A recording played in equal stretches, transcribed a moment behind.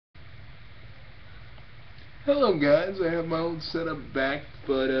Hello guys, I have my old setup back,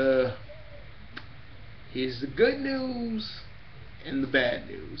 but here's the good news and the bad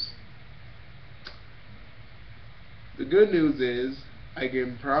news. The good news is I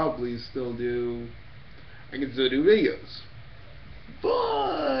can still do videos.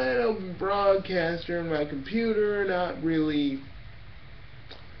 But Open Broadcaster and my computer not really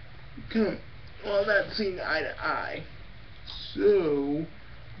not seeing eye to eye. So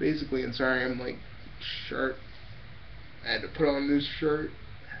basically, I'm sorry, I'm like shirt. I had to put on this shirt.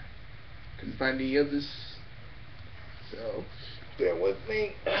 Couldn't find any others. So bear with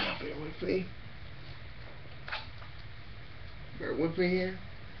me. Bear with me. Bear with me here.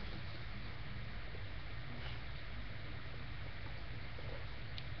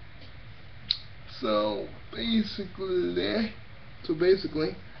 So basically,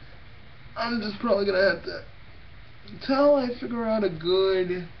 I'm just probably gonna have to, until I figure out a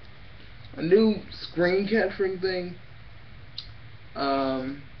new screen capturing thing.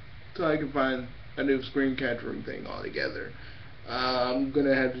 So I can find a new screen capturing thing altogether. I'm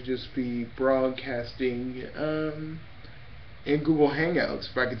gonna have to just be broadcasting in Google Hangouts.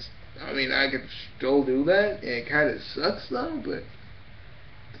 If I could, I could still do that. It kind of sucks though, but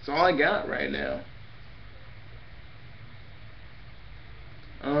that's all I got right now.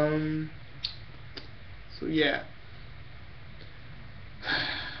 So yeah.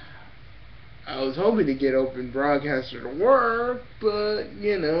 I was hoping to get Open Broadcaster to work, but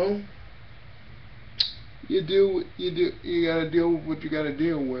you know, you gotta deal with what you gotta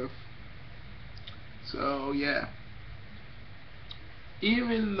deal with. So yeah.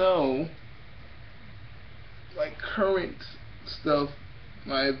 Even though my current stuff,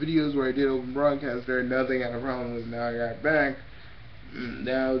 my videos where I did Open Broadcaster, nothing had a problem with. Now I got back.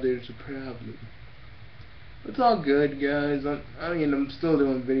 Now there's a problem. It's all good, guys. I'm still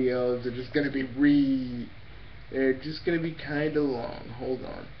doing videos. They're just gonna be They're just gonna be kind of long. Hold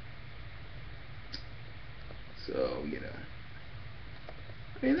on. So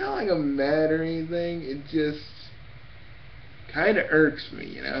not like I'm mad or anything. It just kind of irks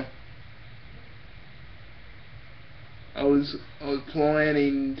me, I was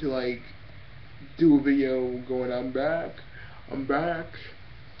planning to like do a video going, I'm back,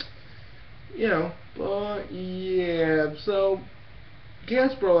 but yeah, so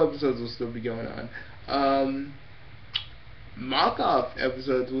Chaos Brawl episodes will still be going on. Mock-off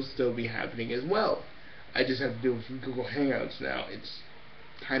episodes will still be happening as well. I just have to do it from Google Hangouts now. It's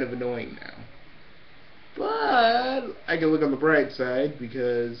kind of annoying now. But I can look on the bright side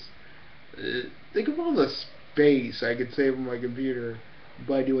because think of all the space I could save on my computer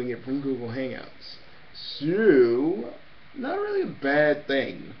by doing it from Google Hangouts. So, not really a bad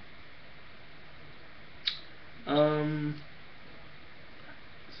thing.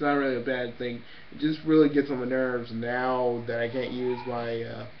 It's not really a bad thing. It just really gets on my nerves now that I can't use my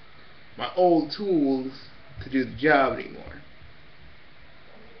old tools to do the job anymore.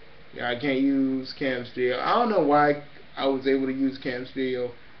 Yeah, I can't use Cam Studio. I don't know why I was able to use Cam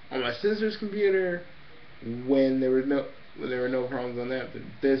Studio on my sister's computer when there were no problems on that. But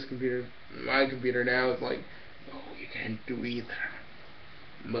this computer, my computer now is like, oh, you can't do either.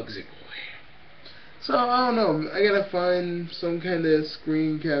 Mugsy boy. So I don't know. I gotta find some kind of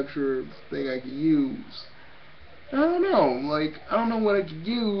screen capture thing I can use. I don't know. I don't know what I could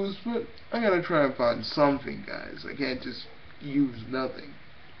use, but I gotta try and find something, guys. I can't just use nothing.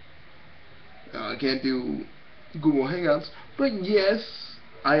 I can't do Google Hangouts, but yes,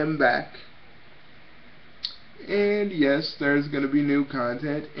 I am back. And yes, there's gonna be new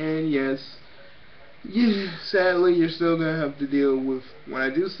content, and yes, sadly, you're still gonna have to deal with when I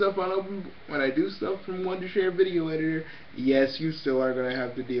do stuff from Wondershare Video Editor. Yes, you still are gonna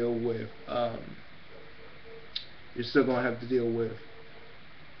have to deal with. You're still gonna have to deal with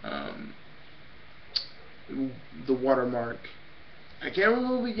the watermark. I can't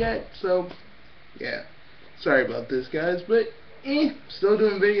remove it yet, so yeah. Sorry about this, guys, but still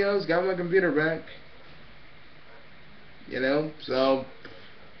doing videos. Got my computer back. So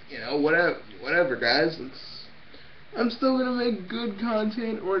whatever, guys. I'm still gonna make good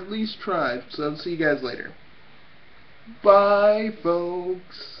content, or at least try. So see you guys later. Bye,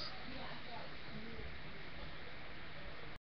 folks.